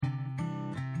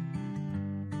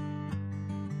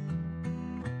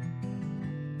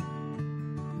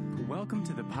Welcome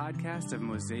to the podcast of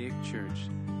Mosaic Church,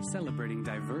 celebrating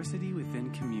diversity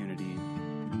within community.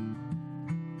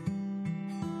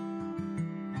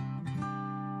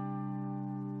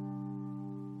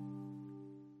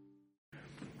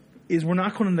 We're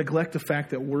not going to neglect the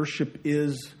fact that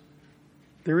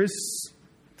there is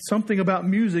something about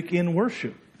music in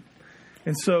worship.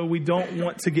 And so we don't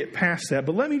want to get past that.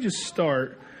 But let me just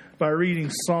start by reading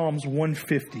Psalms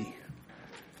 150.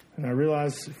 And I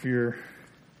realize if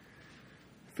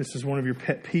this is one of your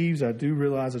pet peeves, I do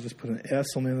realize I just put an S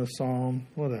on the end of the psalm.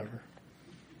 Whatever.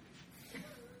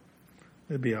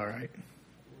 It'd be all right.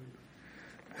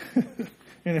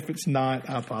 And if it's not,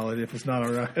 I apologize. If it's not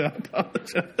all right, I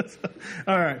apologize.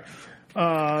 All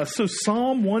right. So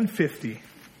Psalm 150.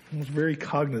 I was very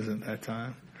cognizant that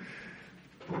time.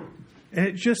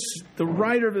 And the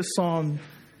writer of the psalm,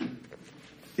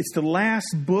 it's the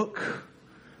last book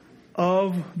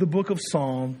of the book of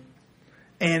Psalm.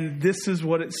 And this is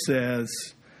what it says.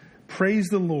 Praise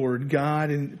the Lord,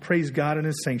 praise God in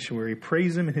his sanctuary.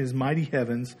 Praise him in his mighty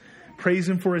heavens. Praise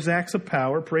him for his acts of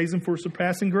power. Praise him for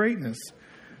surpassing greatness.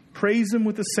 Praise him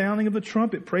with the sounding of the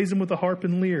trumpet. Praise him with the harp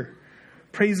and lyre.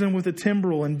 Praise him with the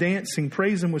timbrel and dancing.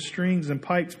 Praise him with strings and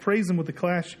pipes. Praise him with the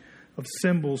clash of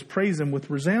cymbals. Praise him with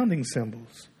resounding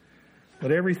cymbals.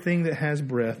 Let everything that has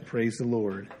breath praise the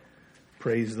Lord.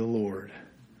 Praise the Lord.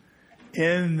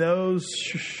 In those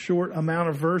short amount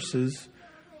of verses,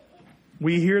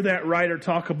 we hear that writer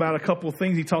talk about a couple of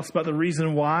things. He talks about the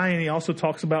reason why, and he also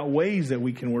talks about ways that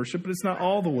we can worship, but it's not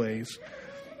all the ways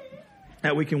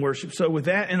that we can worship. So with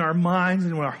that in our minds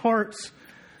and in our hearts,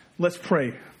 let's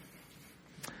pray.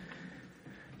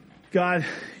 God,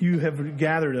 you have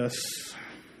gathered us,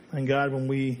 and God, when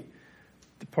we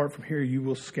depart from here, you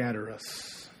will scatter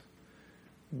us.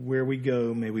 Where we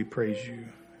go, may we praise you.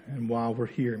 And while we're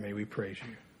here, may we praise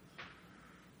you.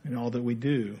 In all that we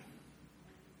do,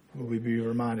 will we be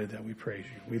reminded that we praise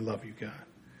you. We love you, God.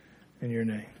 In your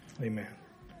name, amen.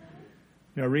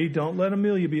 Now, Reed, don't let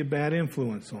Amelia be a bad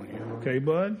influence on you. Okay,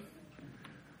 bud?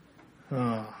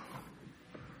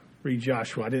 Reed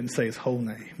Joshua. I didn't say his whole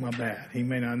name. My bad. He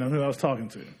may not know who I was talking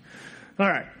to. All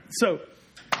right. So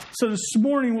this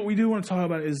morning, what we do want to talk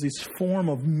about is this form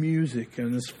of music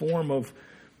and this form of...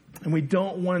 And we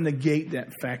don't want to negate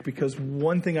that fact, because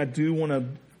one thing I do want to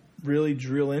really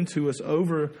drill into is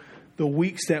over the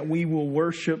weeks that we will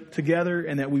worship together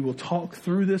and that we will talk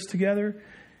through this together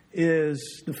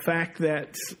is the fact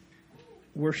that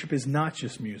worship is not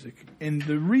just music. And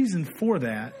the reason for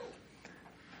that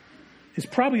is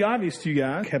probably obvious to you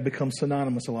guys, have become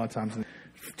synonymous a lot of times.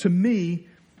 To me,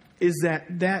 is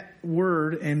that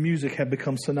word and music have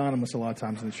become synonymous a lot of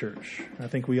times in the church. I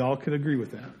think we all could agree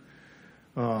with that.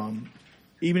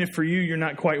 Even if for you, you're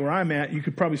not quite where I'm at, you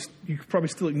could probably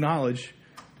still acknowledge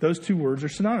those two words are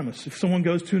synonymous. If someone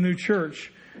goes to a new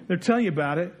church, they're telling you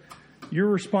about it, your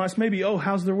response may be, oh,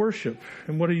 how's their worship?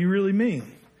 And what do you really mean?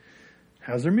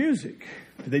 How's their music?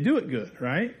 Did they do it good,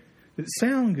 right? Did it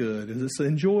sound good? Is it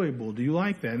enjoyable? Do you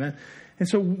like that? And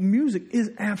so music is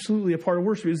absolutely a part of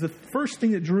worship. It was the first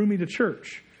thing that drew me to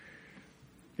church.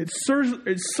 It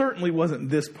certainly wasn't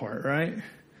this part, right?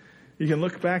 You can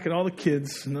look back at all the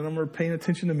kids, and none of them are paying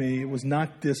attention to me. It was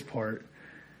not this part.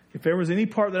 If there was any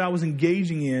part that I was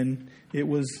engaging in, it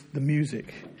was the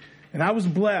music. And I was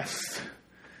blessed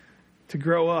to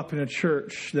grow up in a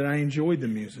church that I enjoyed the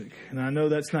music. And I know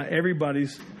that's not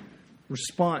everybody's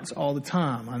response all the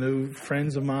time. I know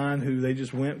friends of mine who they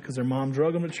just went because their mom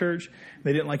drug them to church.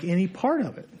 They didn't like any part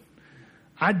of it.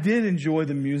 I did enjoy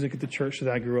the music at the church that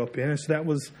I grew up in, and so that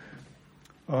was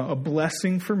a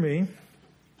blessing for me.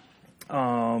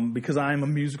 Because I am a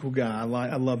musical guy.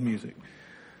 I love music.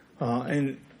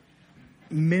 And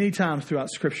many times throughout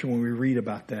Scripture when we read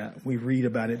about that, we read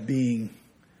about it being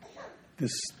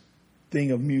this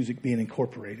thing of music being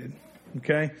incorporated.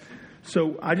 Okay?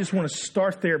 So I just want to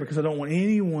start there because I don't want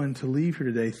anyone to leave here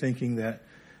today thinking that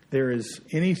there is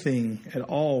anything at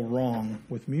all wrong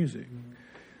with music.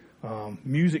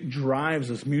 Music drives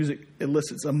us. Music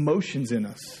elicits emotions in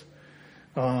us.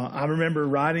 I remember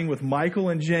riding with Michael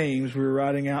and James. We were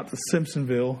riding out to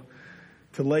Simpsonville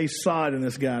to lay sod in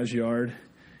this guy's yard.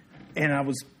 And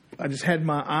I just had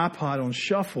my iPod on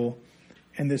shuffle,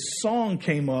 and this song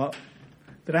came up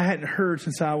that I hadn't heard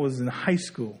since I was in high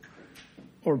school.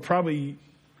 Or I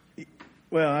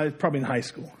was probably in high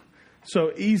school.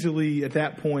 So easily at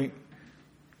that point,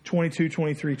 22,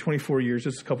 23, 24 years,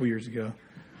 just a couple years ago.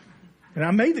 And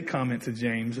I made the comment to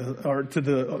James, or to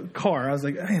the car. I was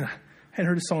like, man, I hadn't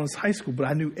heard this song since high school, but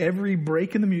I knew every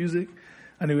break in the music.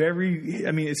 I knew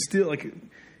it's still like,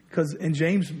 and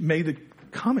James made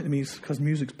comment to me is because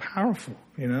music's powerful,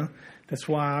 you know. That's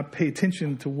why I pay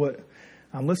attention to what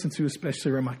I'm listening to,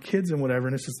 especially around my kids and whatever.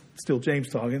 And this is still James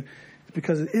talking. It's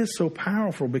because it is so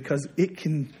powerful, because it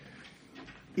can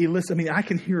elicit. I mean, I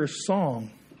can hear a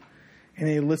song and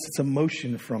it elicits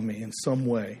emotion from me in some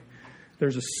way.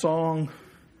 There's a song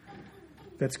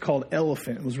that's called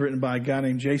Elephant. It was written by a guy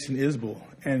named Jason Isbell.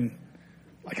 And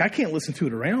like, I can't listen to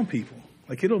it around people.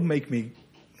 Like, it'll make me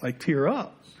like tear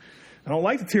up. I don't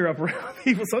like to tear up around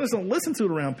people, so I just don't listen to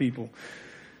it around people.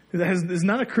 It's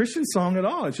not a Christian song at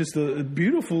all. It's just a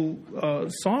beautiful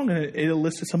song, and it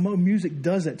elicits emotion. Music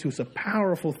does that to us. It's a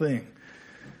powerful thing.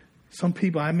 Some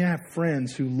people, I have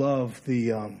friends who love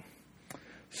the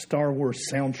Star Wars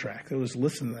soundtrack. They just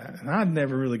listen to that. And I've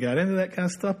never really got into that kind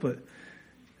of stuff, but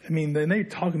I mean, they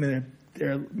talk about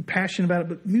they're passionate about it.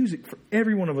 But music, for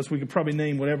every one of us, we could probably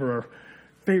name whatever our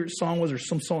favorite song was, or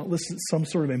some song that elicits some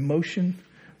sort of emotion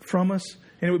from us.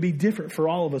 And it would be different for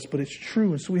all of us, but it's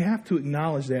true. And so we have to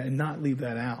acknowledge that and not leave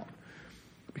that out.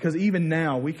 Because even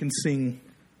now, we can sing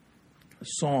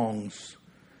songs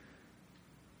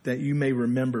that you may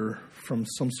remember from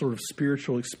some sort of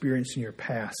spiritual experience in your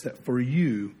past that for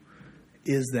you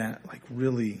is that like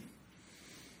really,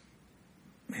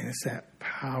 man, it's that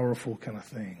powerful kind of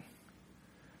thing.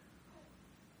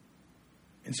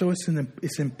 And so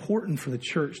it's important for the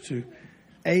church to,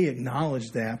 A,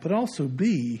 acknowledge that, but also,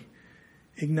 B,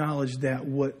 acknowledge that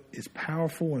what is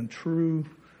powerful and true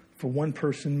for one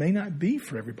person may not be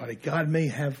for everybody. God may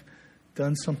have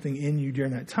done something in you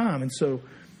during that time. And so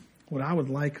what I would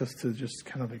like us to just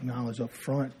kind of acknowledge up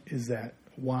front is that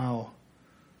while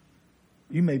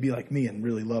you may be like me and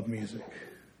really love music,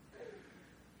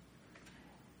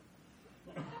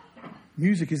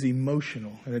 music is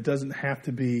emotional, and it doesn't have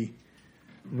to be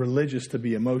religious to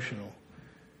be emotional.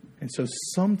 And so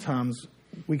sometimes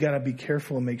we got to be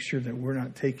careful and make sure that we're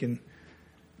not taking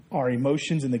our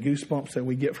emotions and the goosebumps that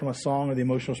we get from a song or the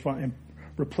emotional response and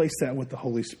replace that with the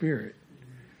Holy Spirit,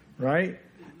 right?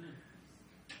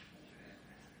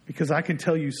 Because I can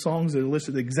tell you songs that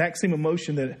elicit the exact same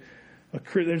emotion that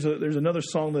there's another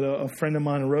song that a friend of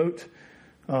mine wrote,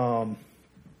 and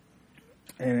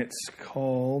it's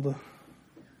called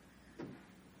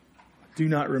 "Do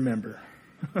Not Remember."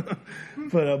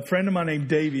 But a friend of mine named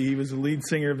Davey, he was the lead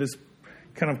singer of this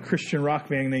kind of Christian rock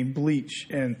band named Bleach,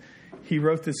 and he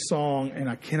wrote this song, and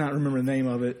I cannot remember the name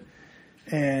of it.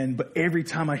 But every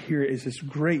time I hear it, it's this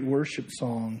great worship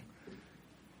song.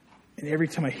 And every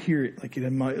time I hear it, like it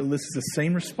elicits the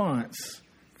same response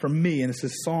from me. And it's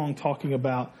this song talking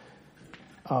about,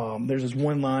 there's this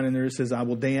one line in there that says, "I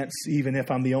will dance even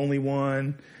if I'm the only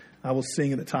one. I will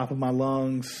sing at the top of my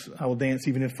lungs. I will dance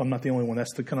even if I'm not the only one."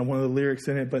 That's the kind of one of the lyrics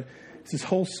in it. But it's this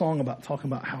whole song about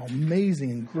talking about how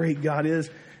amazing and great God is,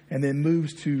 and then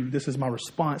moves to, this is my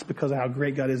response because of how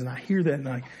great God is. And I hear that and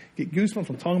I get goosebumps.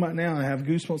 I'm talking about it now, and I have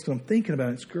goosebumps because I'm thinking about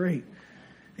it. It's great.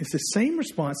 It's the same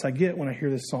response I get when I hear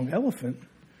this song Elephant,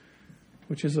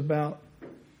 which is about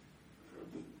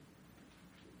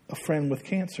a friend with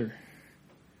cancer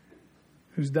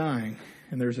who's dying.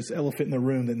 And there's this elephant in the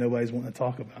room that nobody's wanting to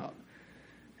talk about.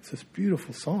 It's this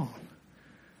beautiful song.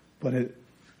 But it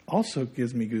also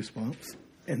gives me goosebumps.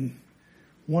 And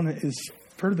one is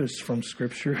furthest from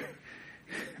Scripture,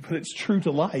 but it's true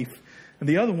to life. And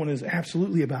the other one is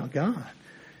absolutely about God.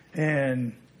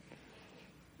 And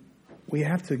we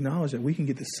have to acknowledge that we can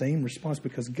get the same response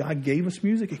because God gave us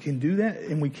music. It can do that.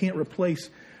 And we can't replace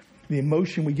the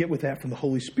emotion we get with that from the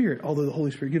Holy Spirit, although the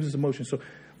Holy Spirit gives us emotion. So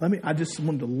I just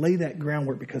wanted to lay that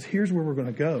groundwork because here's where we're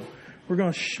going to go. We're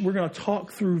going to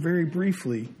talk through very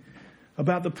briefly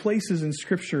about the places in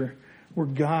Scripture where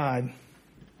God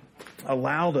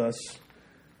allowed us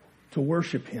to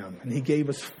worship Him, and He gave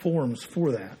us forms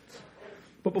for that.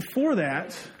 But before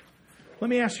that, let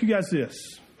me ask you guys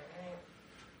this.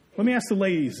 Let me ask the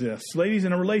ladies this. Ladies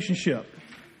in a relationship.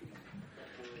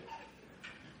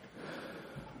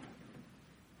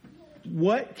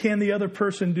 What can the other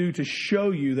person do to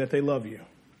show you that they love you?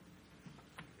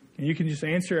 And you can just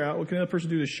answer out, what can the other person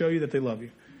do to show you that they love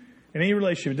you? In any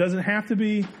relationship. It doesn't have to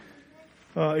be,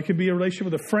 it could be a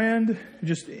relationship with a friend,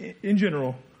 just in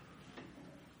general.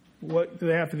 What do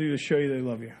they have to do to show you they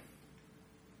love you?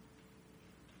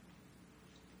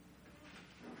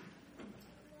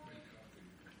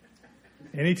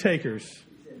 Any takers?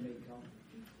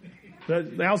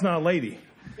 Al's not a lady.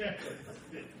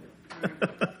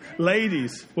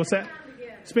 Ladies, what's that?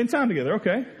 Spend time together.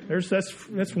 Okay,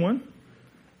 that's one.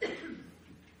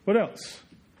 What else?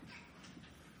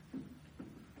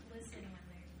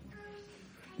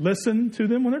 Listen to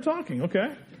them when they're talking.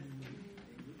 Okay.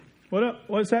 What up?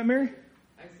 What's that, Mary?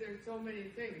 I said so many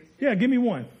things. Yeah, give me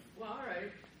one. Well, all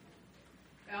right.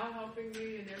 Al helping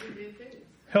me in everyday things.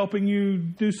 Helping you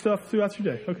do stuff throughout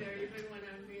your day. Okay. There, even when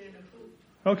I'm being in a food.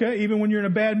 Okay, even when you're in a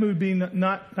bad mood, being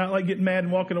not like getting mad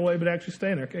and walking away, but actually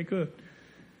staying there. Okay, good.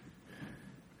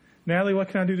 Natalie, what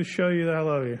can I do to show you that I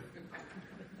love you?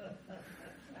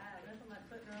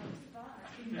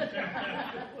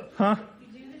 Huh?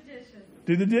 You do the dishes.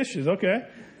 Do the dishes, okay.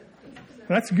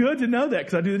 That's good to know that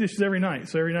because I do the dishes every night.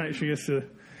 So every night she gets to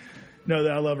know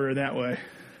that I love her in that way.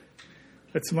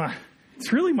 It's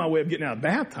really my way of getting out of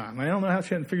bath time. I don't know how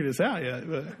she hasn't figured this out yet,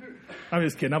 but I'm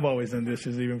just kidding. I've always done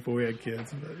dishes even before we had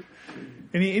kids. But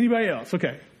anybody else?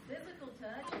 Okay. Physical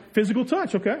touch. Physical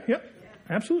touch, okay. Yep,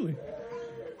 absolutely.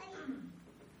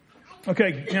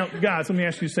 Okay, now, guys, let me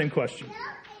ask you the same question.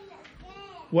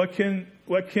 What can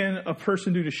a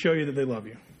person do to show you that they love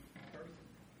you?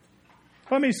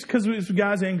 I mean, because it's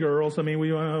guys and girls. I mean,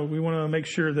 we want to make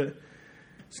sure that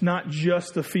it's not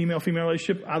just a female-female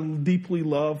relationship. I deeply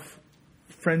love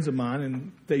friends of mine,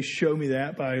 and they show me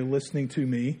that by listening to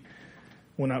me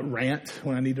when I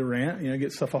need to rant,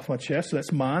 get stuff off my chest. So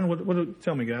that's mine.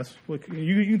 Tell me, guys.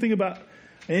 You can think about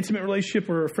an intimate relationship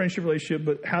or a friendship relationship,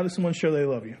 but how does someone show they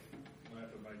love you? Laugh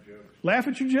at my jokes. Laugh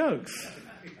at your jokes.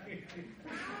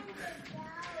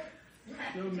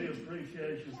 Show me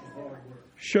appreciation for hard work.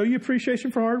 Show you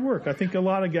appreciation for hard work. I think a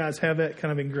lot of guys have that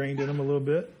kind of ingrained in them a little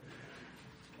bit.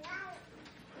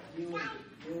 Deal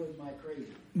with my crazy.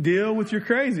 Deal with your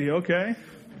crazy, okay.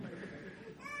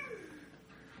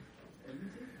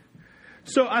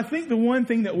 So I think the one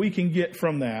thing that we can get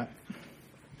from that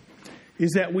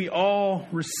is that we all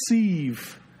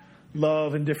receive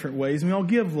love in different ways, and we all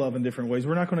give love in different ways.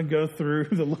 We're not going to go through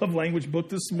the love language book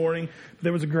this morning.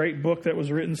 There was a great book that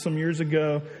was written some years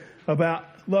ago about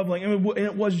love language, and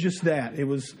it was just that. It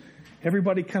was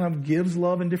everybody kind of gives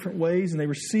love in different ways, and they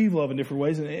receive love in different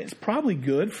ways, and it's probably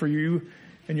good for you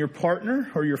and your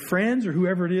partner or your friends or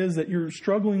whoever it is that you're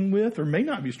struggling with or may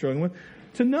not be struggling with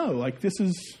to know, like, this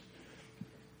is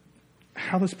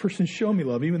how this person's showing me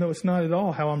love, even though it's not at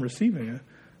all how I'm receiving it.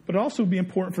 But it also would be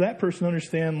important for that person to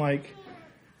understand, like,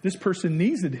 this person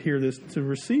needs to hear this to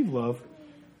receive love.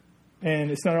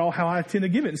 And it's not at all how I tend to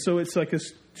give it. And so it's like a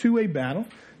two-way battle.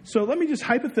 So let me just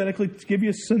hypothetically give you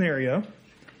a scenario.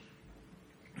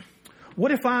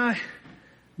 What if I,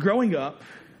 growing up,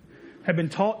 have been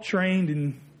taught, trained,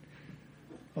 and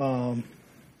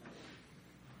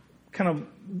kind of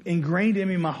ingrained in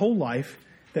me my whole life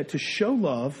that to show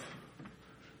love,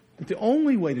 that the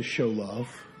only way to show love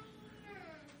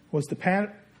was to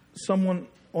pat someone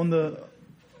on the,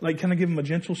 like, kind of give them a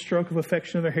gentle stroke of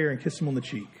affection of their hair and kiss them on the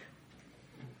cheek.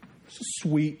 It's a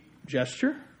sweet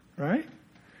gesture, right?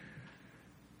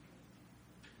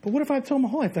 But what if I told my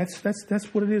whole life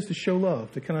that's what it is to show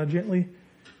love, to kind of gently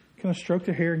kind of stroke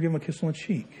their hair and give them a kiss on the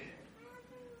cheek?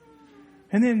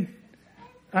 And then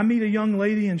I meet a young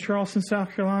lady in Charleston,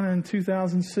 South Carolina in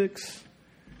 2006,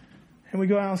 and we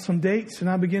go out on some dates, and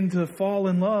I begin to fall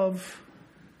in love.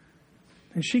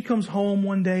 And she comes home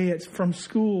one day from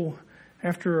school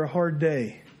after a hard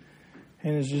day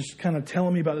and is just kind of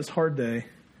telling me about this hard day.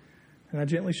 And I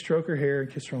gently stroke her hair and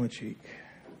kiss her on the cheek.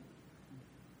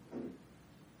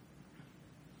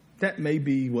 That may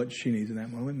be what she needs in that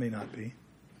moment. It may not be.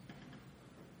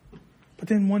 But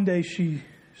then one day she's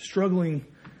struggling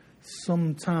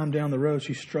sometime down the road.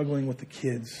 She's struggling with the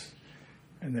kids.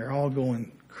 And they're all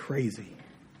going crazy.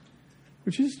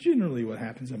 Which is generally what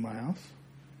happens in my house.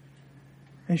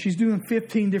 And she's doing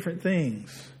 15 different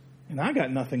things. And I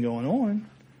got nothing going on.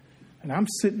 And I'm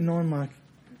sitting on my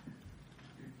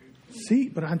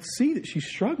seat, but I see that she's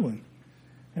struggling.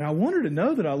 And I want her to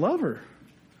know that I love her.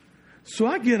 So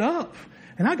I get up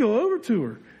and I go over to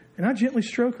her and I gently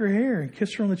stroke her hair and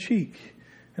kiss her on the cheek.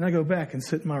 And I go back and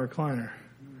sit in my recliner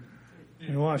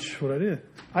and watch what I did.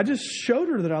 I just showed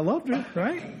her that I loved her,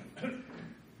 right?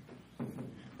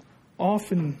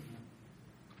 Often,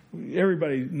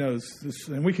 everybody knows this,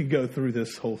 and we can go through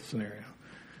this whole scenario.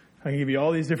 I can give you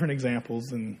all these different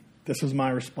examples, and this was my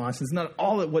response. It's not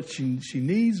all of what she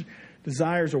needs,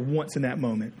 desires, or wants in that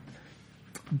moment.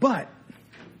 But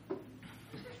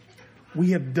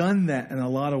we have done that in a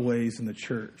lot of ways in the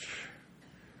church.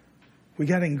 We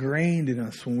got ingrained in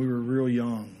us when we were real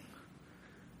young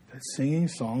that singing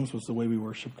songs was the way we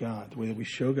worship God, the way that we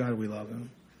show God we love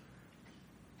Him.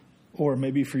 Or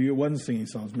maybe for you it wasn't singing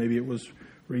songs. Maybe it was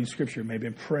reading Scripture, maybe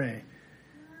praying.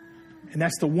 And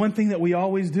that's the one thing that we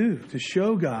always do to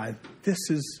show God, this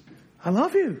is, I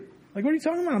love you. Like, what are you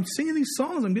talking about? I'm singing these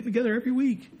songs. I'm getting together every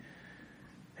week.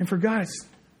 And for God, it's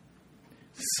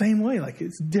the same way. Like,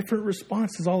 it's different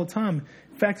responses all the time.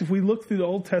 In fact, if we look through the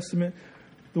Old Testament,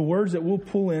 the words that we'll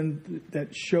pull in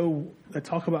that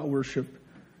talk about worship,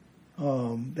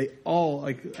 they all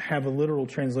have a literal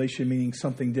translation meaning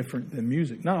something different than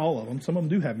music. Not all of them. Some of them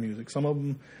do have music. Some of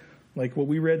them, like what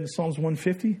we read in Psalms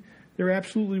 150, there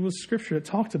absolutely was scripture that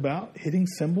talked about hitting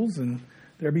cymbals and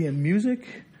there being music,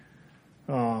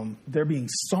 there being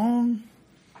song.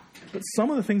 But some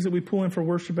of the things that we pull in for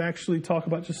worship actually talk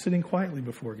about just sitting quietly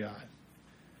before God.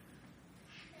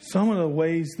 Some of the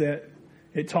ways that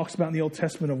it talks about in the Old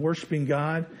Testament of worshiping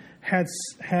God had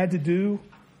to do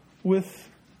with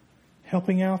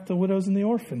helping out the widows and the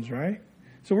orphans, right?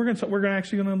 So we're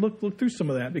actually going to look through some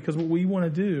of that, because what we want to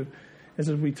do is,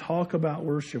 as we talk about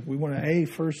worship, we want to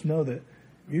first know that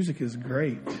music is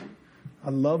great. I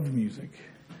love music,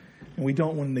 and we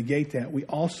don't want to negate that. We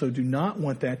also do not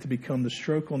want that to become the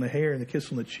stroke on the hair and the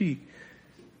kiss on the cheek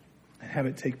and have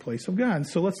it take place of God.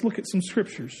 So let's look at some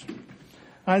scriptures.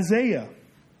 Isaiah.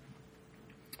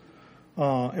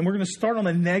 And we're going to start on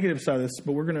the negative side of this,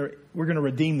 but we're going to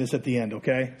redeem this at the end,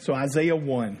 okay? So Isaiah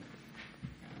 1.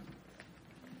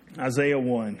 Isaiah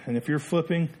 1. And if you're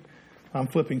flipping, I'm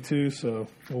flipping too, so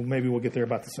maybe we'll get there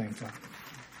about the same time.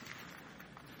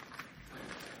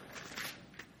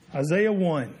 Isaiah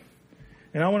 1.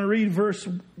 And I want to read verse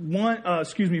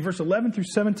 11 through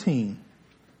 17.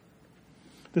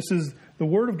 This is the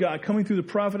word of God coming through the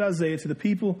prophet Isaiah to the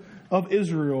people of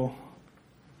Israel.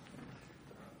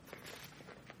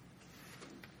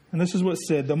 And this is what it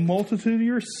said: the multitude of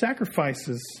your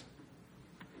sacrifices,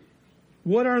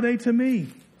 what are they to me?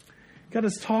 God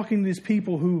is talking to these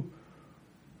people who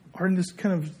are in this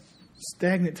kind of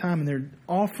stagnant time, and they're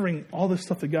offering all this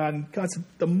stuff to God. And God said,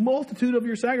 the multitude of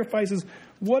your sacrifices,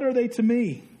 what are they to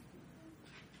me?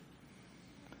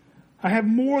 I have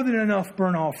more than enough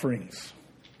burnt offerings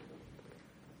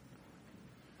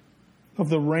of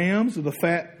the rams, of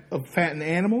fattened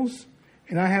animals,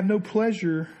 and I have no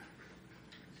pleasure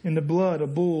in the blood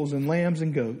of bulls and lambs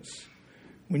and goats.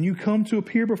 When you come to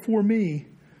appear before me,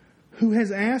 who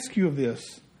has asked you of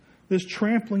this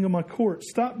trampling of my court?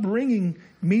 Stop bringing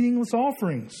meaningless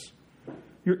offerings.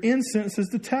 Your incense is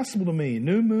detestable to me.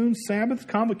 New moons, Sabbaths,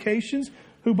 convocations.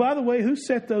 Who, by the way, who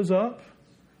set those up?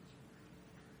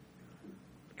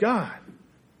 God.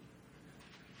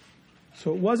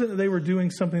 So it wasn't that they were doing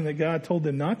something that God told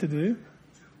them not to do.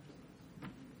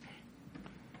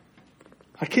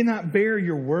 I cannot bear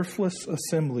your worthless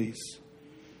assemblies,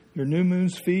 your new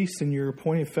moon's feasts, and your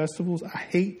appointed festivals. I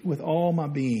hate with all my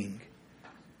being.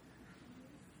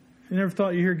 You never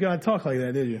thought you'd hear God talk like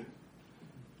that, did you?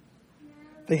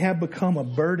 They have become a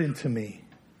burden to me.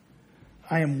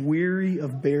 I am weary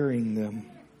of bearing them.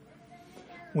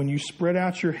 When you spread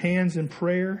out your hands in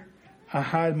prayer, I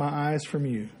hide my eyes from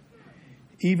you.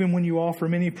 Even when you offer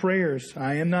many prayers,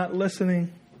 I am not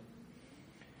listening.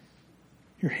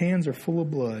 Your hands are full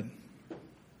of blood.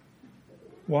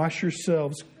 Wash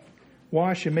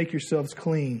and make yourselves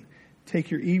clean.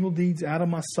 Take your evil deeds out of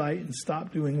my sight and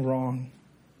stop doing wrong.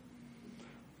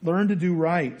 Learn to do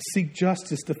right. Seek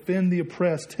justice. Defend the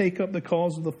oppressed. Take up the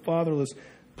cause of the fatherless.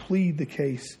 Plead the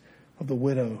case of the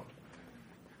widow.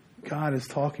 God is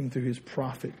talking through his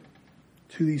prophet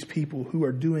to these people who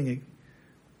are doing it.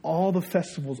 All the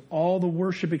festivals, all the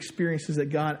worship experiences that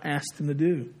God asked them to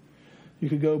do. You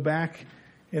could go back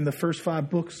in the first 5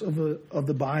 books of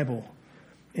the Bible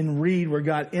and read where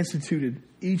God instituted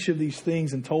each of these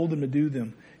things and told them to do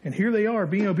them. And here they are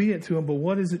being obedient to him. But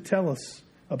what does it tell us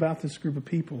about this group of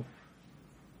people?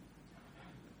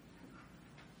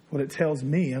 What it tells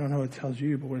me, I don't know what it tells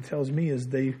you, but what it tells me is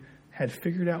they had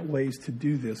figured out ways to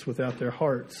do this without their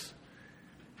hearts.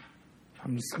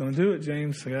 I'm just going to do it,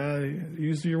 James. I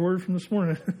used your word from this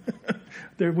morning.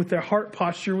 With their heart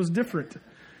posture was different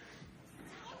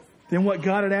than what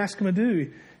God had asked them to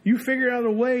do. You figured out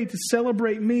a way to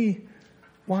celebrate me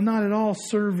while not at all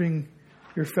serving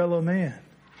your fellow man.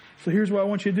 So here's what I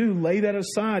want you to do. Lay that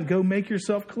aside. Go make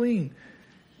yourself clean.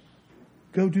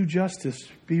 Go do justice.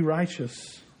 Be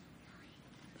righteous.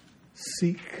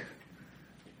 Seek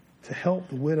to help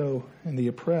the widow and the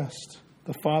oppressed,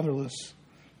 the fatherless.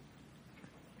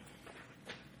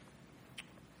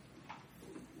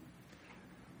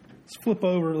 Let's flip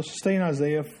over. Let's stay in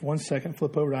Isaiah for 1 second.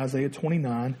 Flip over to Isaiah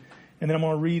 29. And then I'm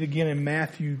going to read again in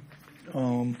Matthew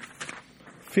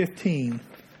 15.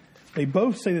 They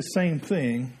both say the same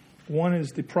thing. One is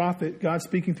the prophet, God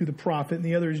speaking through the prophet, and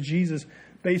the other is Jesus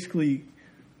basically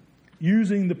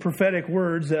using the prophetic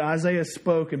words that Isaiah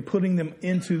spoke and putting them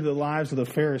into the lives of the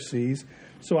Pharisees.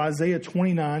 So Isaiah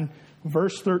 29,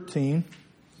 verse 13,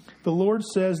 the Lord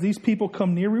says, these people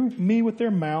come near me with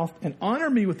their mouth and honor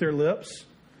me with their lips,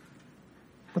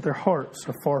 but their hearts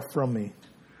are far from me.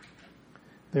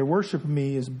 Their worship of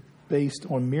me is based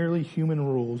on merely human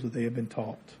rules that they have been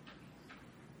taught.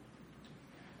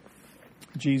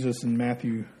 Jesus in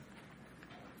Matthew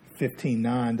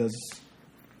 15:9 does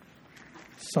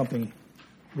something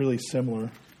really similar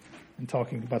in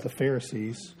talking about the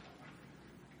Pharisees.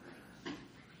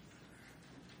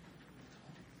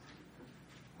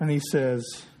 And he says,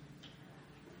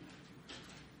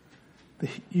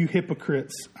 you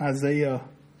hypocrites, Isaiah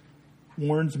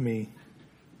warns me.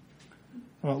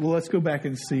 Well, let's go back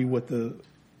and see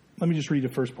let me just read the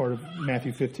first part of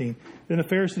Matthew 15. Then the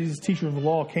Pharisees, teacher of the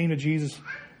law, came to Jesus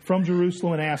from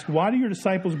Jerusalem and asked, why do your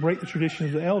disciples break the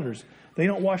traditions of the elders? They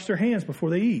don't wash their hands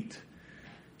before they eat.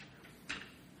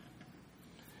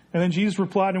 And then Jesus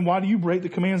replied, and why do you break the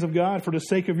commands of God for the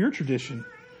sake of your tradition?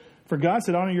 For God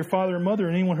said, honor your father and mother,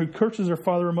 and anyone who curses their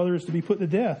father or mother is to be put to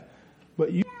death. But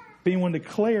if anyone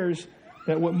declares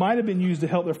that what might have been used to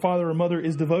help their father or mother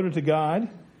is devoted to God,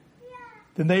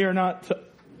 then they are not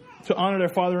to honor their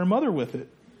father or mother with it.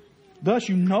 Thus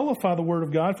you nullify the word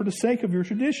of God for the sake of your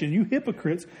tradition. You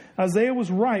hypocrites, Isaiah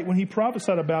was right when he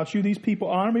prophesied about you. These people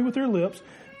honor me with their lips,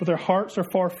 but their hearts are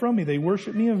far from me. They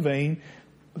worship me in vain,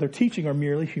 but their teaching are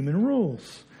merely human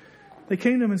rules. They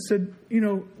came to him and said,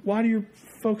 why do your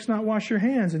folks not wash your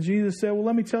hands? And Jesus said, well,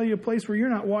 let me tell you a place where you're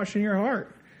not washing your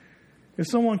heart. If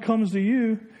someone comes to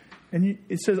you and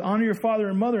it says honor your father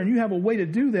and mother, and you have a way to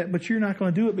do that, but you're not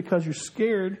going to do it because you're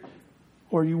scared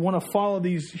or you want to follow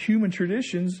these human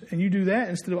traditions, and you do that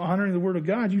instead of honoring the word of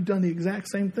God, you've done the exact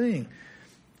same thing.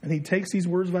 And he takes these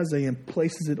words of Isaiah and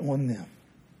places it on them.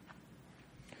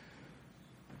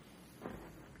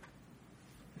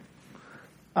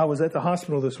 I was at the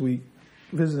hospital this week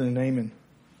visiting Naaman.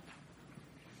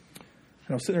 And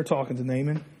I was sitting there talking to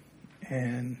Naaman,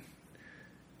 and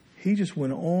he just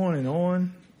went on,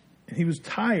 and he was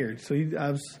tired. So he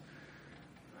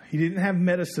didn't have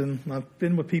medicine. I've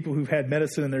been with people who've had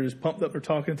medicine, and they're just pumped up, they're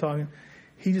talking.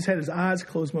 He just had his eyes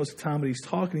closed most of the time, but he's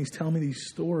talking, he's telling me these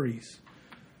stories.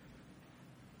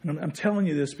 And I'm telling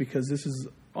you this because this is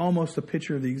almost a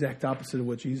picture of the exact opposite of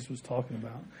what Jesus was talking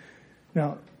about.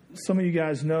 Now, some of you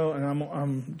guys know, and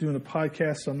I'm doing a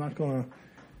podcast, so I'm not going to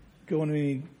go into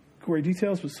any gory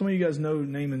details, but some of you guys know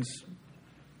Naaman's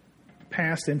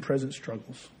past and present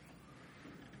struggles.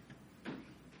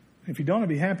 If you don't, I'd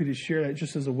be happy to share that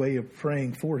just as a way of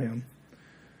praying for him.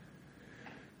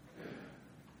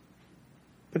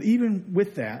 But even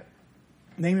with that,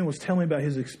 Naaman was telling me about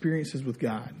his experiences with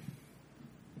God.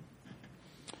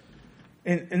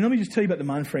 And let me just tell you about the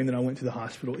mind frame that I went to the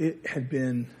hospital. It had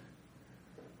been,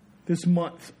 this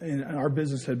month in our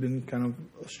business had been kind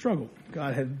of a struggle.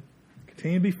 God had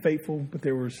continued to be faithful, but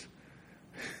it would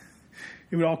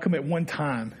all come at one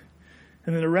time.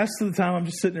 And then the rest of the time, I'm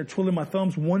just sitting there twiddling my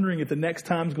thumbs, wondering if the next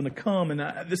time's going to come. And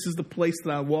this is the place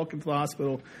that I walk into the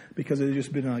hospital because it had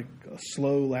just been like a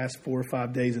slow last 4 or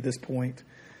 5 days at this point.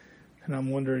 And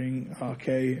I'm wondering,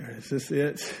 okay, is this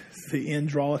it? Is the end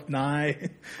draweth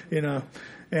nigh?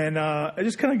 And I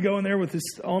just kind of go in there with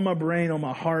this on my brain, on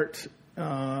my heart.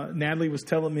 Natalie was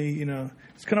telling me,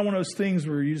 it's kind of one of those things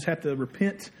where you just have to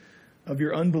repent of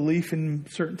your unbelief in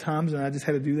certain times. And I just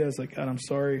had to do that. It's like, God, I'm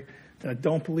sorry that I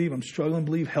don't believe. I'm struggling to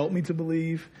believe. Help me to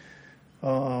believe.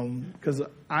 Because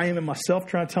I am in myself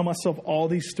trying to tell myself all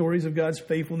these stories of God's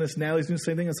faithfulness. Natalie's doing the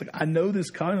same thing. It's like, I know this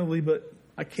cognitively, but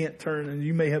I can't turn. And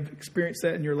you may have experienced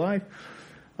that in your life.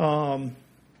 I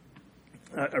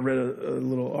read a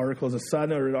little article as a side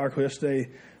note. I read an article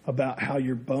yesterday about how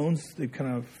your bones, they've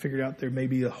kind of figured out there may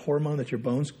be a hormone that your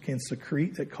bones can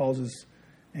secrete that causes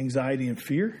anxiety and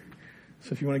fear.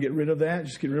 So if you want to get rid of that,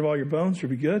 just get rid of all your bones.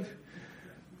 You'll be good.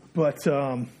 But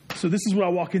so this is what I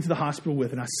walk into the hospital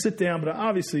with. And I sit down, but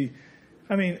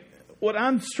what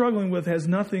I'm struggling with has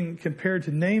nothing compared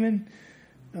to Naaman.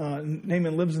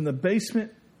 Naaman lives in the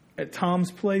basement at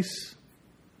Tom's place.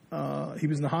 He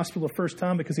was in the hospital the first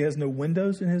time because he has no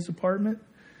windows in his apartment.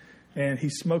 And he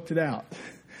smoked it out,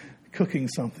 cooking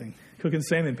salmon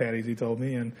patties, he told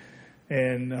me. And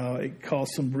it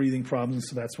caused some breathing problems,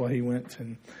 so that's why he went.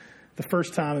 And the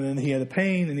first time, and then he had a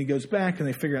pain, and he goes back, and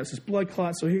they figure out it's this blood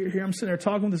clot. So here I'm sitting there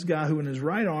talking with this guy who in his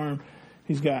right arm,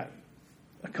 he's got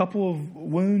a couple of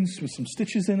wounds with some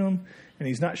stitches in them, and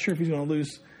he's not sure if he's going to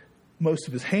lose most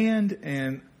of his hand.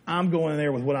 And I'm going in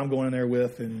there with what I'm going in there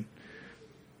with, and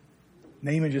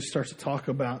Naaman just starts to talk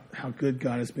about how good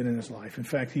God has been in his life. In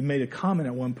fact, he made a comment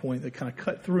at one point that kind of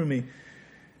cut through me.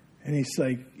 And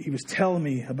he was telling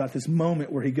me about this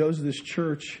moment where he goes to this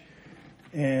church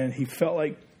and he felt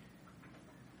like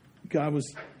God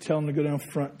was telling him to go down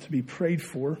front to be prayed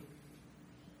for.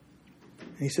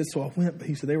 And he said, so I went, but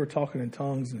he said they were talking in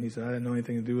tongues. And he said, I didn't know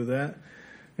anything to do with that.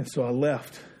 And so I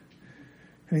left.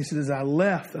 And he said, as I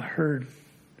left, I heard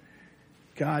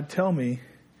God tell me,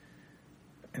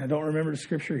 and I don't remember the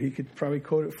scripture. He could probably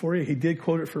quote it for you. He did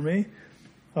quote it for me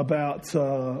about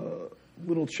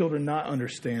little children not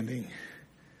understanding.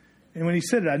 And when he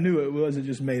said it, I knew it wasn't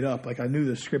just made up. Like I knew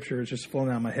the scripture was just flowing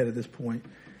out of my head at this point.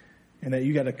 And that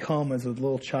you got to come as a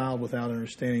little child without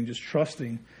understanding, just trusting.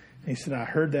 And he said, I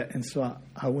heard that. And so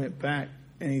I went back,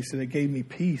 and he said, it gave me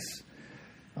peace.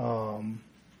 And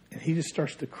he just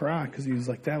starts to cry because he was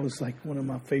like, that was like one of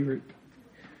my favorite.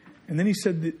 And then he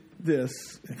said this,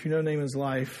 if you know Naaman's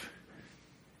life,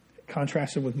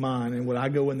 contrasted with mine and what I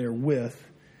go in there with,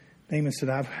 Naaman said,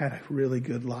 I've had a really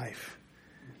good life.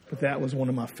 But that was one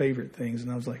of my favorite things.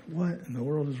 And I was like, what in the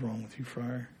world is wrong with you,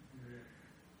 Friar?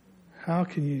 How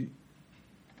can you...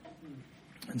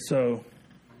 And so,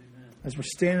 as we're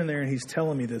standing there and he's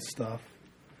telling me this stuff,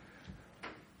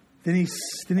 then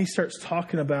he starts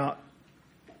talking about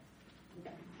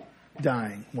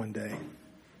dying one day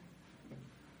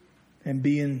and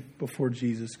being before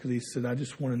Jesus, because he said, I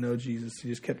just want to know Jesus. He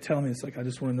just kept telling me, it's like, I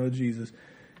just want to know Jesus.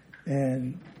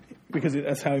 And because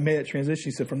that's how he made that transition.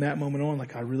 He said, from that moment on,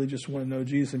 like, I really just want to know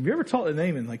Jesus. And have you ever talked to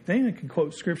Naaman? Like, Naaman can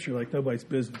quote scripture like nobody's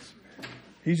business.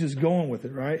 He's just going with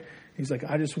it, right? He's like,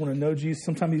 I just want to know Jesus.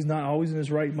 Sometimes he's not always in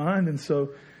his right mind, and so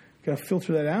you got to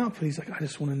filter that out. But he's like, I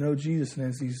just want to know Jesus. And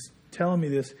as he's telling me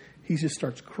this, he just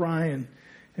starts crying.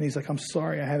 And he's like, I'm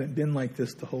sorry I haven't been like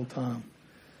this the whole time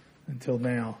until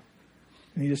now.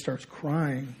 And he just starts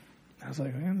crying. I was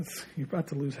like, man, you're about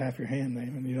to lose half your hand,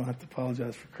 Naaman. You don't have to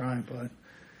apologize for crying, bud.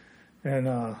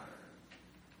 And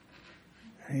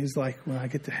he's like, when I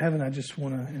get to heaven, I just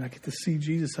want to, and I get to see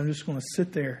Jesus, I'm just going to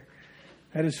sit there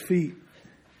at his feet.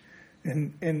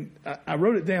 And I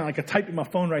wrote it down, like I typed in my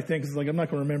phone right then, because like I'm not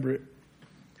going to remember it.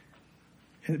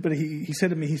 But he said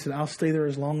to me, he said, I'll stay there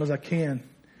as long as I can.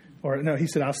 Or no, he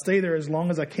said, I'll stay there as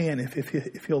long as I can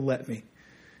if he'll let me.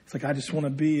 It's like, I just want to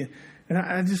be. And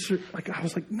I just, like, I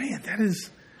was like, man, that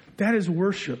is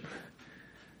worship.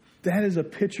 That is a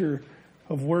picture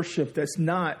of worship that's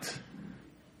not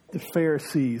the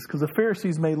Pharisees. Because the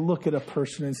Pharisees may look at a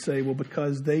person and say, well,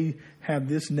 because they have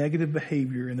this negative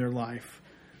behavior in their life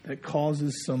that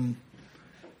causes some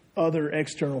other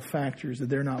external factors that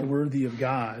they're not worthy of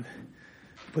God.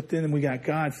 But then we got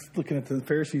God looking at the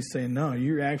Pharisees saying, no,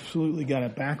 you absolutely got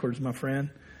it backwards, my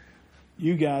friend.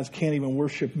 You guys can't even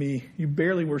worship me. You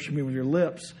barely worship me with your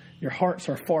lips. Your hearts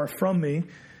are far from me.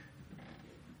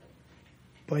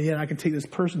 But yet I can take this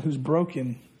person who's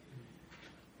broken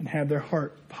and have their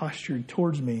heart postured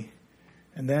towards me.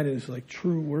 And that is like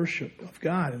true worship of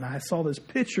God. And I saw this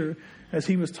picture as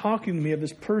he was talking to me of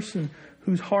this person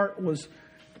whose heart was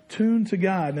tuned to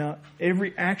God. Now,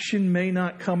 every action may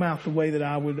not come out the way that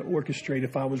I would orchestrate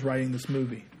if I was writing this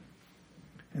movie.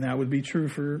 And that would be true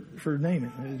for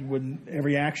Naaman.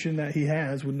 Every action that he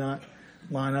has would not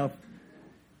line up.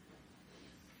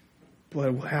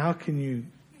 But how can you,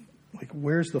 like,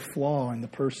 where's the flaw in the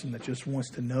person that just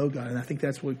wants to know God? And I think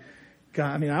that's what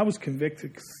God, I mean, I was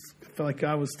convicted because I felt like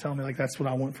God was telling me, like, that's what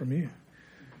I want from you.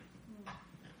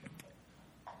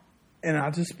 And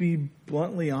I'll just be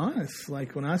bluntly honest.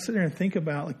 Like, when I sit there and think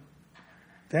about, like,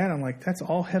 that, I'm like, that's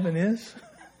all heaven is?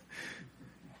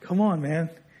 Come on, man.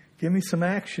 Give me some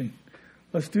action.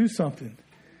 Let's do something.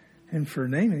 And for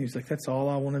Naaman, he's like, that's all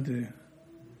I want to do.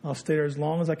 I'll stay there as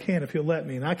long as I can if he'll let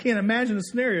me. And I can't imagine a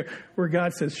scenario where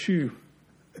God says, shoo,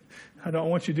 I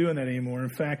don't want you doing that anymore. In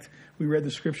fact, we read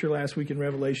the scripture last week in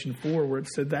Revelation 4 where it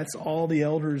said that's all the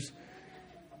elders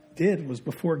did was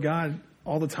before God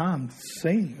all the time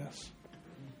saying this.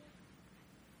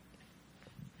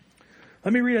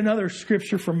 Let me read another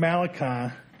scripture from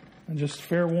Malachi. And just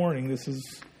fair warning, this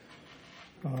is...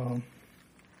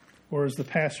 or as the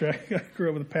pastor, I grew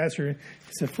up with a pastor, he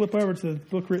said, flip over to the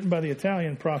book written by the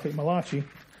Italian prophet Malachi.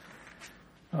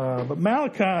 But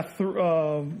Malachi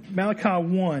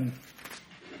 1,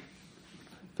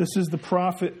 this is the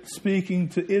prophet speaking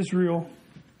to Israel,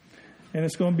 and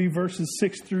it's going to be verses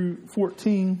 6 through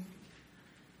 14.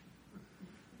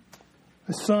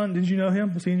 His son, did you know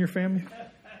him? Was he in your family?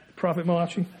 Prophet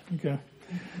Malachi? Okay.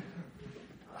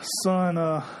 His son,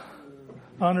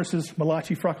 honors his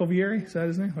Malachi Fraccovieri. Is that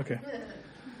his name? Okay.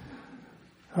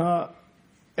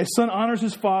 A son honors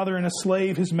his father and a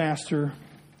slave his master.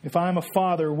 If I am a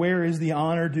father, where is the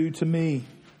honor due to me?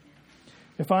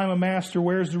 If I am a master,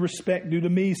 where is the respect due to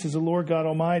me, says the Lord God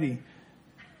Almighty?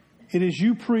 It is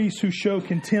you priests who show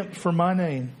contempt for my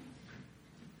name.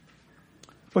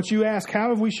 But you ask, how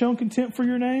have we shown contempt for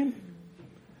your name?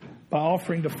 By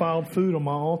offering defiled food on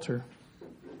my altar.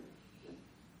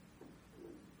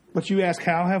 But you ask,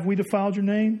 how have we defiled your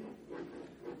name?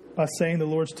 By saying the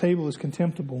Lord's table is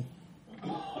contemptible.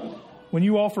 When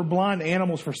you offer blind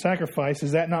animals for sacrifice,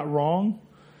 is that not wrong?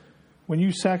 When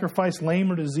you sacrifice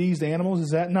lame or diseased animals,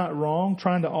 is that not wrong?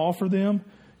 Trying to offer them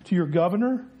to your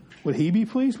governor, would he be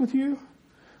pleased with you?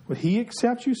 Would he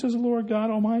accept you, says the Lord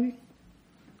God Almighty?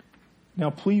 Now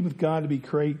plead with God to be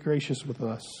gracious with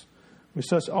us. With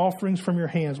such offerings from your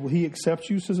hands, will he accept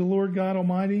you, says the Lord God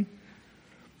Almighty?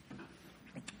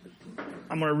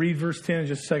 I'm going to read verse 10 in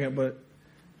just a second, but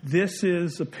this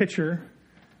is a picture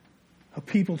of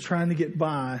people trying to get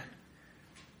by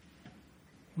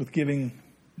with giving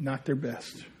not their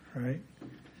best, right?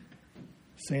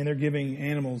 Saying they're giving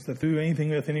animals that do anything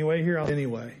with anyway, here,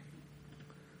 anyway.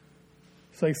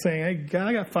 It's like saying, hey, God,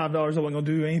 I got $5 I wasn't going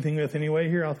to do anything with anyway,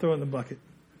 here, I'll throw it in the bucket.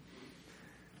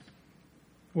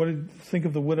 What did you think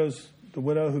of the widow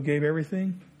who gave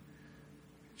everything?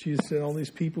 Jesus said all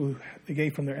these people, they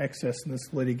gave from their excess, and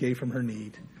this lady gave from her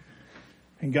need.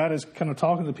 And God is kind of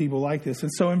talking to people like this.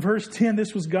 And so in verse 10,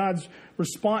 this was God's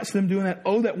response to them doing that.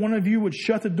 Oh, that one of you would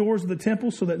shut the doors of the temple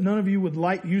so that none of you would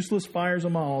light useless fires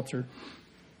on my altar.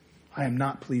 I am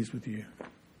not pleased with you.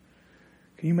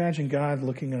 Can you imagine God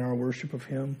looking at our worship of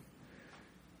him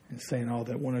and saying, oh,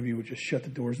 that one of you would just shut the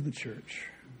doors of the church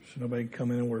so nobody can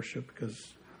come in and worship,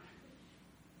 because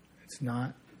it's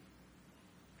not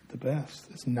the best.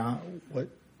 It's not what...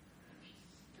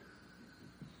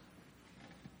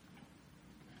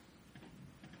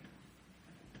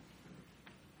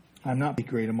 I'm not be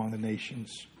great among the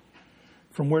nations.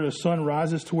 From where the sun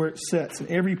rises to where it sets, in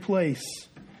every place,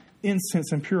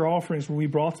 incense and pure offerings will be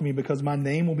brought to me, because my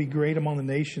name will be great among the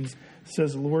nations,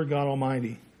 says the Lord God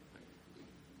Almighty.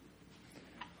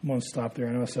 I'm going to stop there.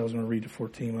 I know I said I was going to read to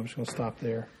 14. I'm just going to stop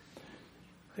there.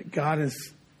 That God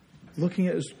is looking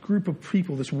at this group of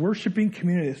people, this worshiping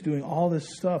community that's doing all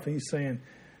this stuff, and he's saying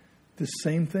the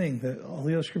same thing, that all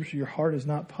the other scripture, your heart is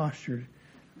not postured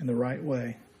in the right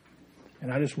way.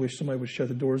 And I just wish somebody would shut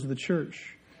the doors of the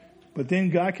church. But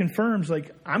then God confirms, like,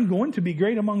 I'm going to be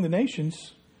great among the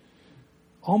nations.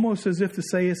 Almost as if to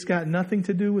say it's got nothing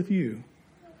to do with you.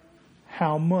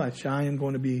 How much I am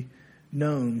going to be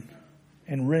known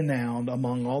and renowned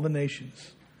among all the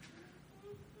nations.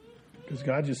 Because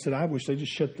God just said, I wish they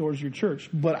just shut the doors of your church.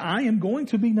 But I am going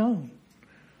to be known.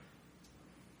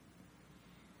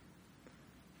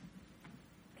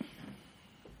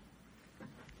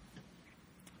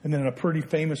 And then a pretty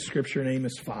famous scripture in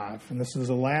Amos 5. And this is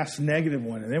the last negative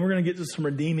one. And then we're going to get to some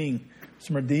redeeming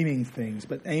things.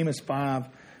 But Amos 5,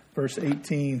 verse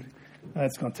 18.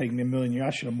 That's going to take me a million years. I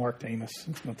should have marked Amos.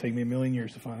 It's going to take me a million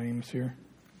years to find Amos here.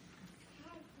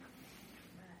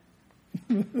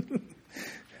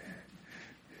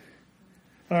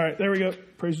 All right, there we go.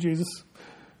 Praise Jesus.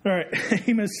 All right,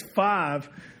 Amos 5,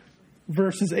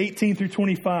 verses 18 through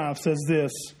 25 says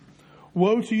this.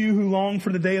 Woe to you who long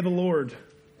for the day of the Lord.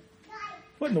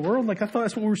 What in the world? Like, I thought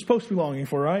that's what we were supposed to be longing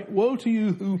for, right? Woe to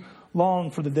you who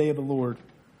long for the day of the Lord.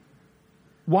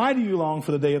 Why do you long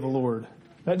for the day of the Lord?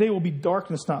 That day will be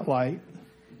darkness, not light.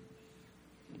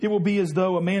 It will be as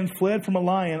though a man fled from a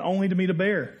lion only to meet a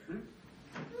bear.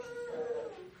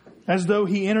 As though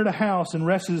he entered a house and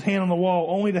rested his hand on the wall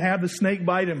only to have the snake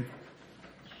bite him.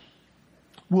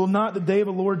 Will not the day of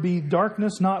the Lord be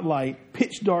darkness, not light,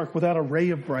 pitch dark without a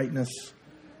ray of brightness?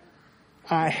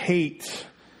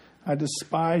 I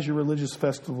despise your religious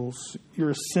festivals.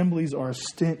 Your assemblies are a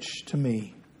stench to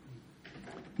me.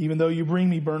 Even though you bring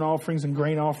me burnt offerings and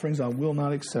grain offerings, I will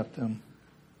not accept them.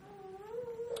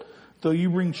 Though you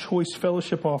bring choice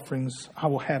fellowship offerings, I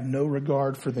will have no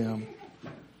regard for them.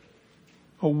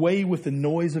 Away with the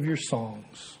noise of your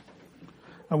songs.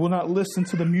 I will not listen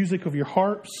to the music of your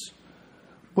harps,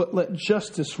 but let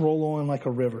justice roll on like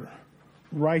a river,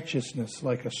 righteousness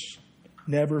like a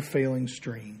never-failing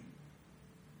stream.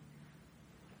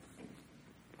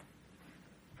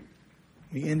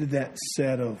 We ended that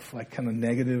set of like kind of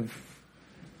negative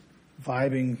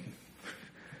vibing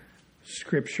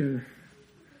scripture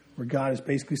where God is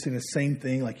basically saying the same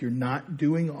thing, like you're not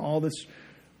doing all this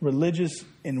religious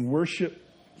and worship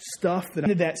stuff. That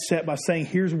ended that set by saying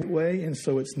here's the way, and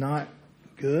so it's not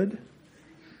good.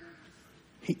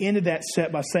 He ended that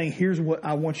set by saying here's what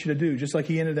I want you to do, just like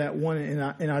he ended that one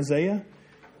in Isaiah.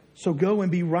 So go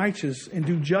and be righteous and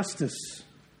do justice.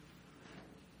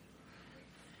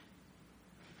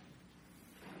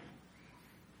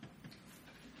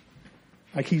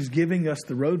 Like he's giving us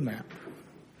the roadmap.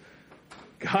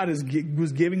 God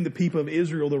was giving the people of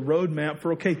Israel the roadmap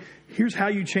for, okay, here's how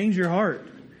you change your heart.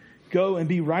 Go and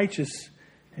be righteous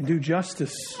and do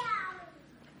justice.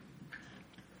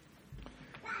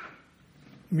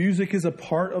 Music is a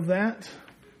part of that.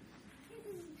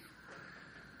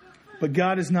 But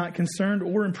God is not concerned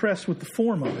or impressed with the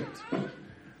form of it.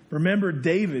 Remember,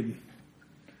 David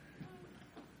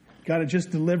got it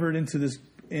just delivered into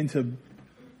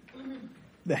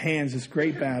the hands, this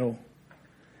great battle.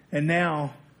 And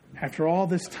now, after all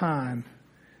this time,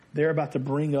 they're about to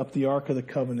bring up the Ark of the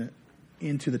Covenant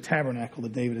into the tabernacle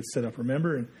that David had set up.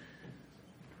 Remember? And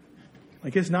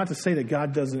like, it's not to say that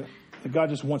God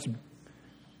just wants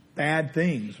bad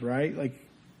things, right? Like,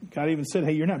 God even said,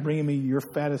 hey, you're not bringing me your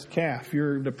fattest calf.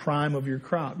 You're the prime of your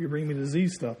crop. You're bringing me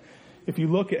disease stuff. If you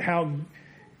look at how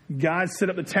God set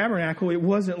up the tabernacle, it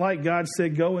wasn't like God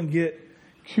said, go and get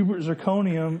cubic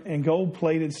zirconium and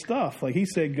gold-plated stuff. Like, he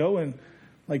said, go and,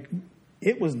 like,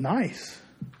 it was nice.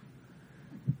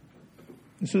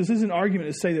 And so this is an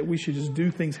argument to say that we should just do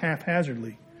things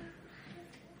haphazardly,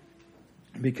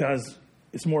 because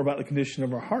it's more about the condition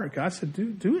of our heart. God said,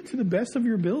 do it to the best of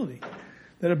your ability.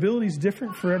 That ability is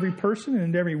different for every person and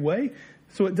in every way.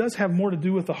 So it does have more to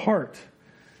do with the heart.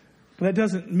 But that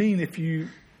doesn't mean if you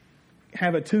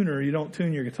have a tuner, you don't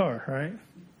tune your guitar, right?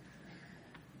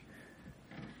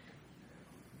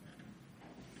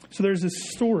 So there's this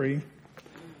story.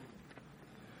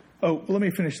 Oh, let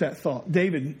me finish that thought.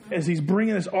 David, as he's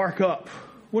bringing his ark up,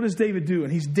 what does David do?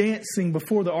 And he's dancing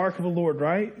before the ark of the Lord,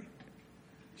 right?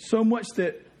 So much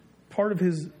that part of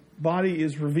his body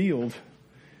is revealed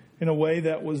in a way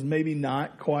that was maybe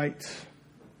not quite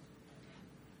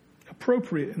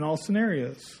appropriate in all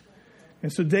scenarios.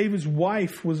 And so David's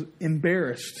wife was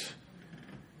embarrassed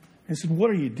and said, what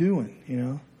are you doing? You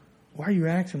know, why are you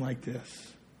acting like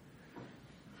this?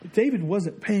 But David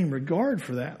wasn't paying regard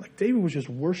for that. Like, David was just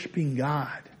worshiping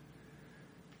God.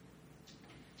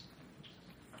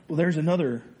 Well, there's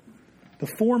the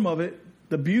form of it,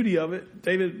 the beauty of it.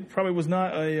 David probably was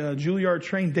not a Juilliard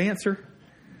trained dancer.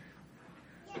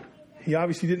 He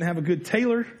obviously didn't have a good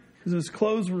tailor because his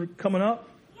clothes were coming up.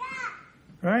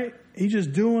 Right? He's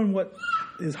just doing what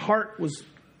his heart was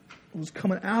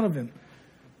coming out of him.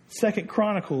 2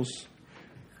 Chronicles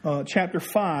chapter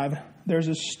 5, there's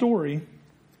a story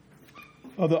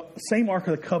of the same Ark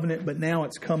of the Covenant, but now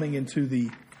it's coming into the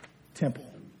temple.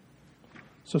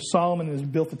 So Solomon has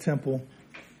built the temple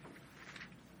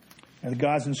and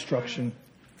God's instruction.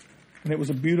 And it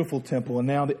was a beautiful temple. And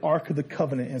now the Ark of the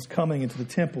Covenant is coming into the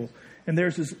temple. And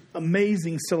there's this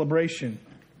amazing celebration.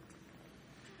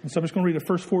 And so I'm just going to read the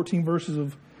first 14 verses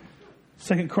of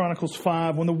 2 Chronicles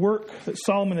 5. When the work that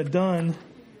Solomon had done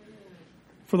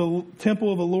for the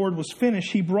temple of the Lord was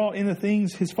finished, he brought in the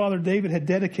things his father David had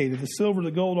dedicated, the silver, the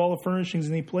gold, all the furnishings,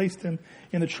 and he placed them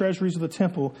in the treasuries of the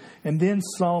temple. And then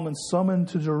Solomon summoned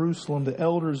to Jerusalem the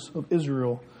elders of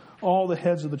Israel, all the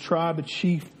heads of the tribe and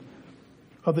chief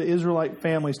of the Israelite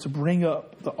families, to bring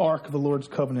up the ark of the Lord's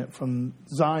covenant from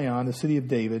Zion, the city of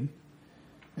David.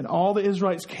 And all the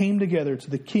Israelites came together to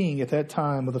the king at that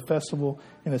time of the festival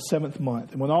in the 7th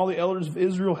month. And when all the elders of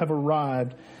Israel have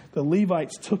arrived, the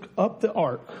Levites took up the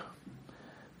ark.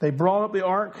 They brought up the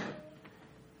ark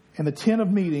and the tent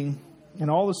of meeting and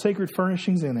all the sacred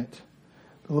furnishings in it.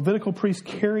 The Levitical priests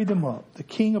carried them up.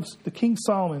 King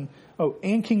Solomon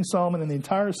and the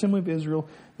entire assembly of Israel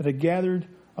that had gathered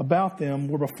about them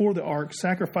were before the ark,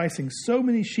 sacrificing so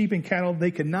many sheep and cattle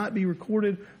they could not be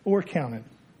recorded or counted.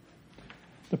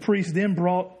 The priests then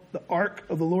brought the ark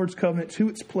of the Lord's covenant to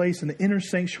its place in the inner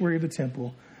sanctuary of the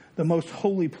temple, the most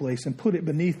holy place, and put it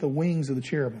beneath the wings of the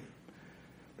cherubim.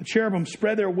 The cherubim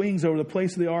spread their wings over the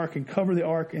place of the ark and covered the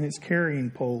ark and its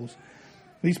carrying poles.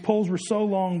 These poles were so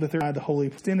long that the holy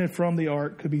extended from the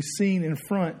ark could be seen in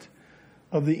front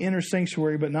of the inner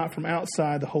sanctuary, but not from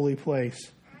outside the holy place.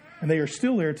 And they are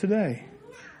still there today.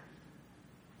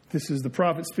 This is the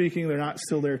prophet speaking. They're not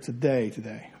still there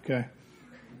today, okay?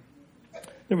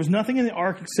 There was nothing in the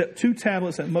ark except 2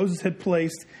 tablets that Moses had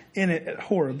placed in it at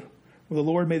Horeb, where the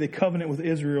Lord made the covenant with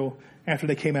Israel after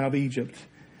they came out of Egypt.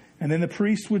 And then the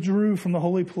priests withdrew from the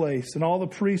holy place, and all the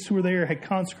priests who were there had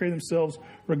consecrated themselves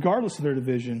regardless of their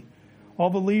division. All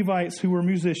the Levites who were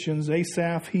musicians,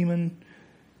 Asaph, Heman,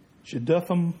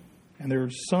 Jeduthun, and their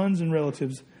sons and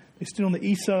relatives, they stood on the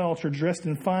east side altar dressed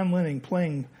in fine linen,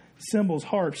 playing cymbals,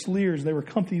 harps, lyres. They were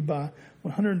accompanied by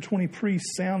 120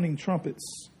 priests sounding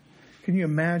trumpets. Can you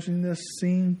imagine this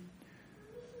scene?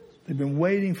 They've been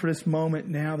waiting for this moment.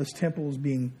 Now this temple is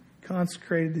being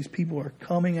consecrated. These people are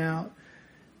coming out.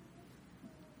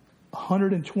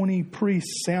 120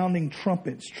 priests sounding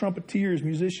trumpets, trumpeters,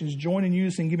 musicians join in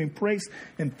unison, giving praise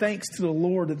and thanks to the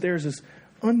Lord that there's this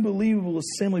unbelievable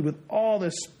assembly with all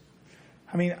this.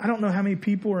 I mean, I don't know how many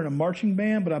people are in a marching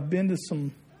band, but I've been to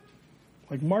some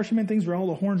like marching band things where all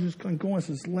the horns are just kind of going. It's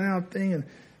this loud thing and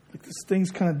like this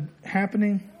thing's kind of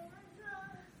happening.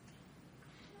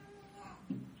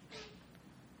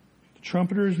 The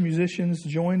trumpeters, musicians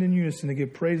joined in unison to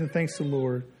give praise and thanks to the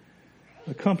Lord.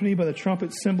 Accompanied by the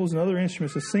trumpets, cymbals, and other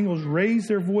instruments, the singers raised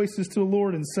their voices to the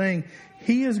Lord and sang,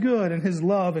 He is good, and His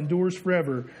love endures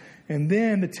forever. And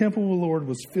then the temple of the Lord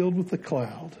was filled with a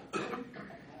cloud,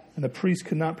 and the priests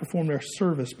could not perform their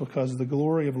service because the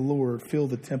glory of the Lord filled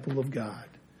the temple of God.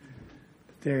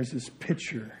 There's this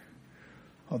picture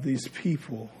of these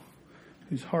people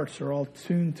whose hearts are all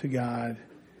tuned to God.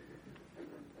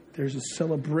 There's a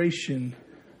celebration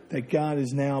that God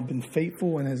has now been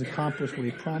faithful and has accomplished what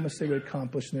He promised they would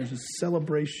accomplish. And there's a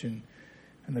celebration,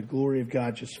 and the glory of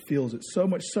God just fills it. So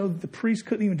much so that the priests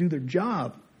couldn't even do their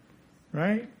job,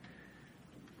 right?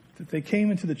 That they came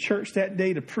into the church that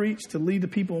day to preach, to lead the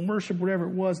people in worship, whatever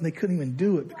it was, and they couldn't even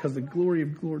do it because the glory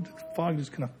of God, the fog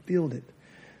just kind of filled it.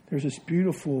 There's this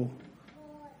beautiful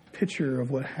picture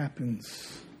of what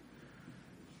happens.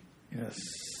 Yes.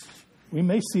 We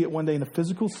may see it one day in a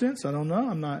physical sense. I don't know.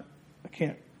 I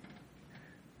can't.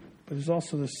 But there's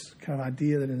also this kind of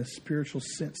idea that in a spiritual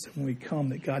sense, that when we come,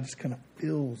 that God just kind of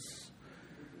fills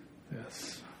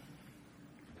this.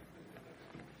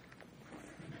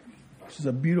 This is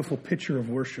a beautiful picture of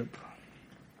worship.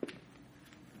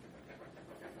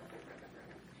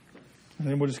 And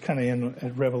then we'll just kind of end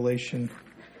at Revelation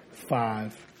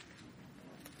 5.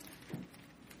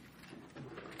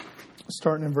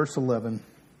 Starting in verse 11.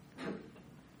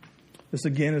 This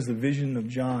again is the vision of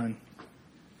John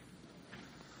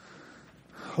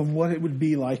of what it would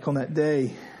be like on that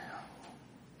day.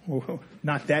 Well,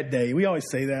 not that day. We always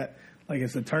say that like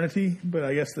it's eternity, but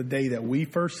I guess the day that we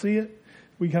first see it,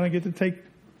 we kind of get to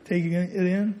taking it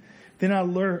in. Then I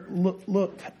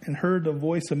looked and heard the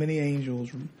voice of many angels,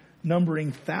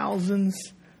 numbering thousands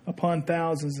upon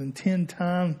thousands and 10,000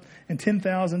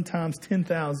 times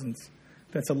 10,000s.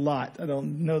 That's a lot. I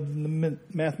don't know the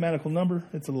mathematical number.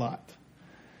 It's a lot.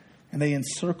 And they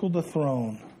encircled the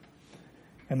throne.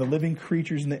 And the living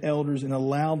creatures and the elders in a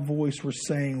loud voice were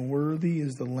saying, Worthy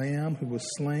is the Lamb who was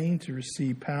slain to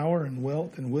receive power and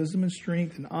wealth and wisdom and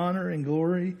strength and honor and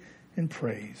glory and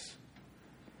praise.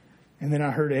 And then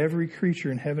I heard every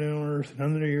creature in heaven and on earth and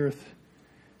under the earth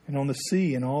and on the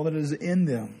sea and all that is in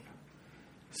them,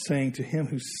 saying to Him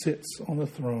who sits on the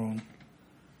throne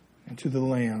and to the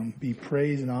Lamb be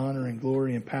praise and honor and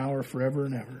glory and power forever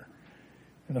and ever.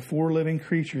 And the four living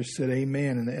creatures said,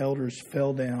 Amen. And the elders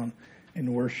fell down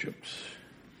and worshipped.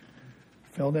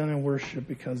 Fell down and worshiped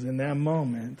because in that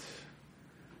moment,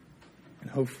 and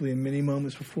hopefully in many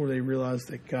moments before, they realized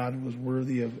that God was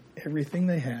worthy of everything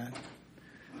they had.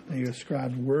 They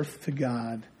ascribed worth to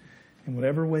God in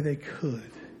whatever way they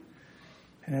could.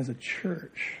 And as a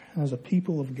church, as a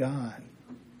people of God,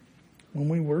 when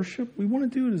we worship, we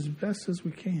want to do it as best as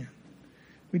we can.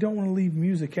 We don't want to leave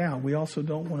music out. We also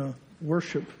don't want to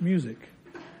worship music.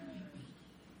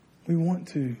 We want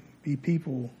to be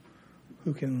people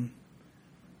who can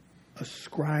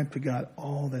ascribe to God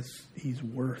all that He's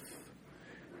worth.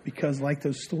 Because like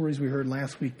those stories we heard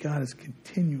last week, God is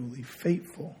continually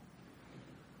faithful.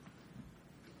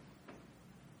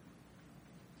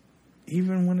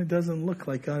 Even when it doesn't look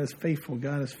like God is faithful,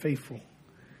 God is faithful.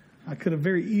 I could have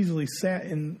very easily sat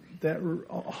in that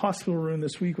hospital room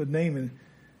this week with Naaman.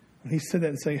 And he said that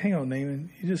and say, hang on,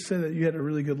 Naaman, you just said that you had a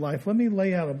really good life. Let me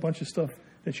lay out a bunch of stuff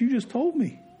that you just told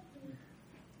me.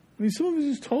 I mean, some of you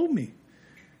just told me.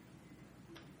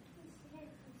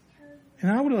 And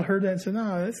I would have heard that and said,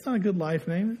 no, that's not a good life,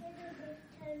 Naaman.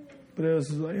 But it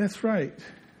was like, that's right.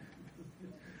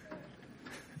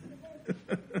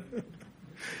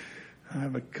 I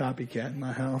have a copycat in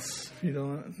my house, if you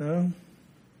don't know.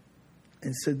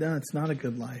 And said, no, it's not a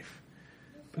good life.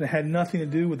 But it had nothing to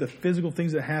do with the physical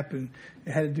things that happened.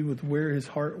 It had to do with where his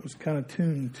heart was kind of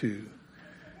tuned to.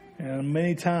 And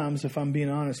many times, if I'm being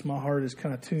honest, my heart is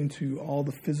kind of tuned to all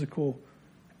the physical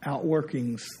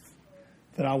outworkings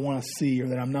that I want to see or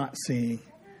that I'm not seeing.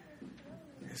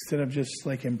 Instead of just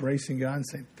like embracing God and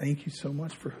saying, thank you so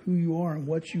much for who you are and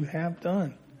what you have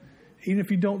done. Even if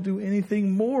you don't do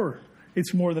anything more,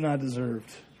 it's more than I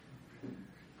deserved.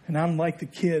 And I'm like the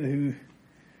kid who,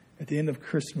 at the end of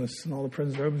Christmas and all the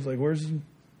presents are open, is like,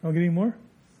 I'll get any more?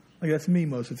 Like, that's me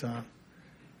most of the time.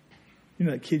 You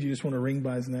know that kid you just want to wring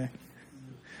by his neck?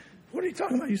 What are you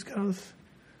talking about? You just got this.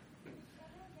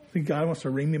 I think God wants to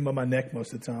wring me by my neck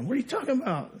most of the time. What are you talking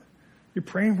about? You're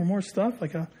praying for more stuff?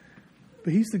 But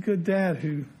He's the good dad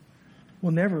who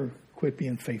will never quit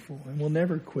being faithful and will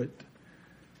never quit.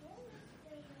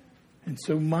 And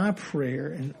so my prayer,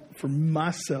 and for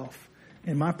myself,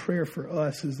 and my prayer for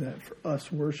us is that for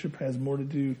us, worship has more to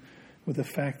do with the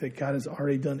fact that God has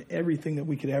already done everything that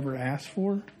we could ever ask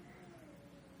for.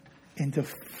 and to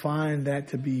find that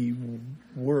to be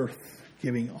worth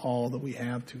giving all that we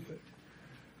have to it.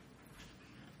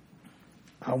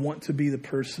 I want to be the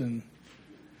person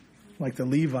like the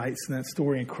Levites in that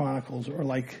story in Chronicles, or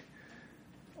like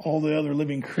all the other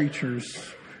living creatures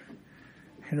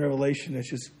in Revelation that's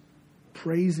just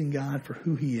praising God for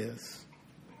who He is.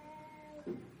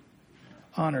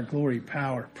 Honor, glory,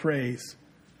 power, praise.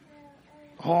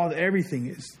 Everything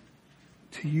is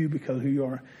to you because of who you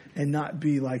are, and not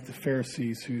be like the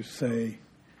Pharisees who say,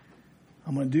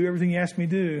 I'm going to do everything you ask me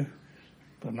to do,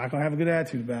 but I'm not going to have a good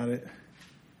attitude about it.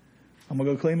 I'm going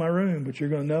to go clean my room, but you're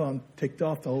going to know I'm ticked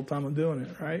off the whole time I'm doing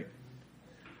it, right?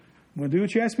 I'm going to do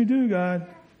what you ask me to do, God.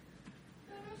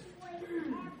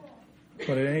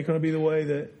 But it ain't going to be the way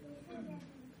that,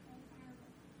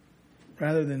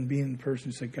 rather than being the person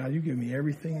who said, God, you give me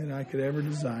everything that I could ever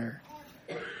desire.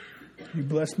 You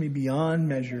bless me beyond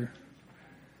measure.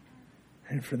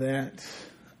 And for that,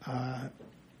 I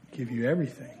give you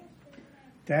everything.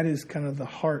 That is kind of the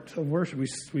heart of worship.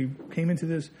 We came into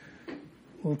this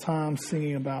little time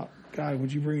singing about, God,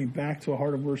 would you bring me back to a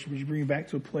heart of worship? Would you bring me back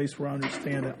to a place where I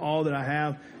understand that all that I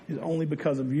have is only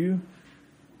because of you?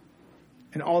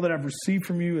 And all that I've received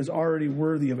from you is already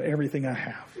worthy of everything I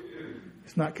have.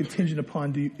 It's not contingent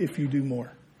upon if you do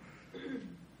more.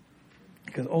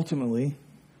 Because ultimately,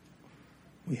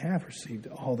 we have received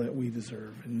all that we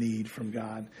deserve and need from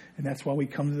God. And that's why we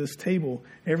come to this table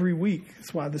every week.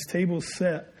 That's why this table is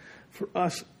set for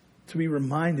us to be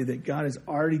reminded that God has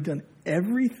already done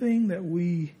everything that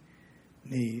we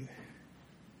need.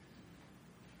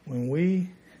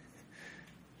 One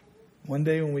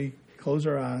day when we close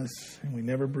our eyes and we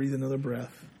never breathe another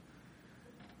breath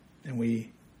and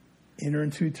we enter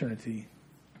into eternity,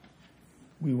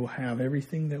 we will have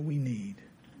everything that we need.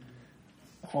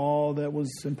 All that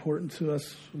was important to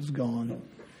us was gone.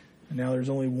 And now there's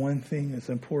only one thing that's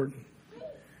important.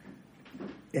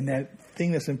 And that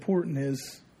thing that's important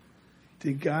is,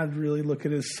 did God really look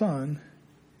at His Son,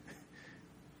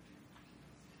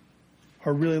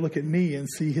 or really look at me and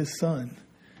see His Son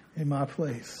in my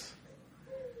place?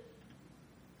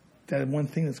 That one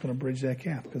thing that's going to bridge that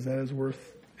gap, because that is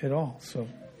worth it all. So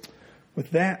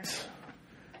with that,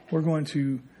 we're going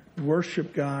to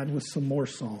worship God with some more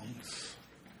songs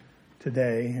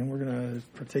today, and we're going to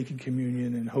partake in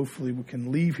communion, and hopefully we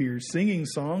can leave here singing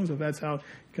songs if that's how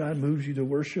God moves you to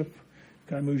worship.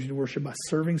 God moves you to worship by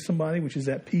serving somebody, which is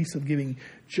that piece of giving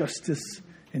justice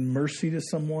and mercy to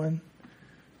someone.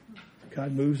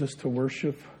 God moves us to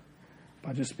worship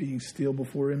by just being still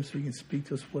before Him so He can speak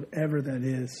to us, whatever that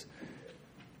is.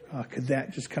 Could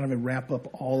that just kind of wrap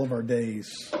up all of our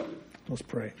days? Let's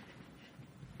pray.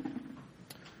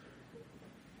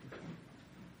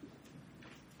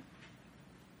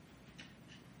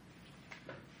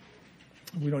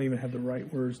 We don't even have the right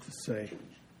words to say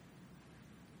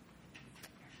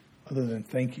other than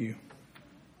thank you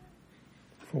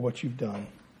for what you've done.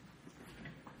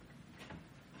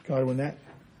 God, when that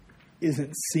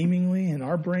isn't seemingly in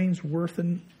our brains worth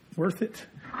it,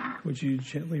 would you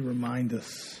gently remind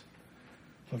us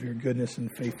of your goodness and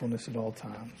faithfulness at all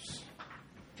times?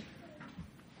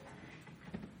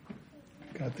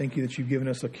 God, thank you that you've given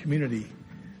us a community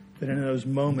that in those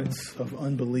moments of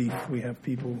unbelief, we have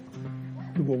people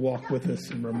who will walk with us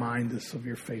and remind us of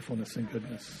your faithfulness and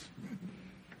goodness.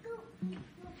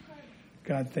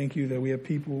 God, thank you that we have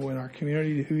people in our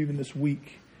community who even this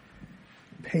week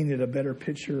painted a better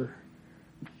picture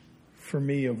for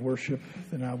me of worship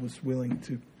than I was willing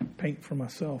to paint for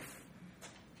myself.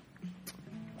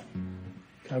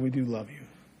 God, we do love you.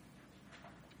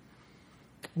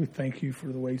 We thank you for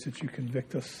the ways that you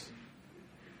convict us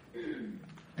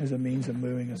as a means of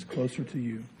moving us closer to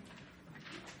you.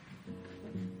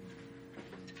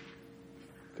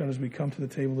 God, as we come to the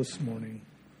table this morning,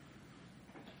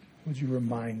 would you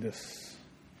remind us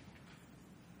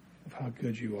of how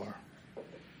good you are?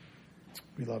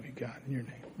 We love you, God. In your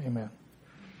name, amen.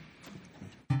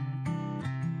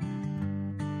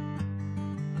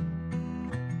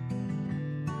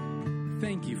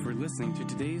 Thank you for listening to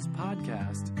today's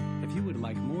podcast. If you would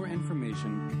like more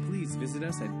information, please visit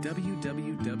us at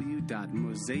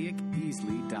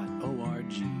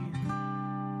www.mosaicbeasley.org.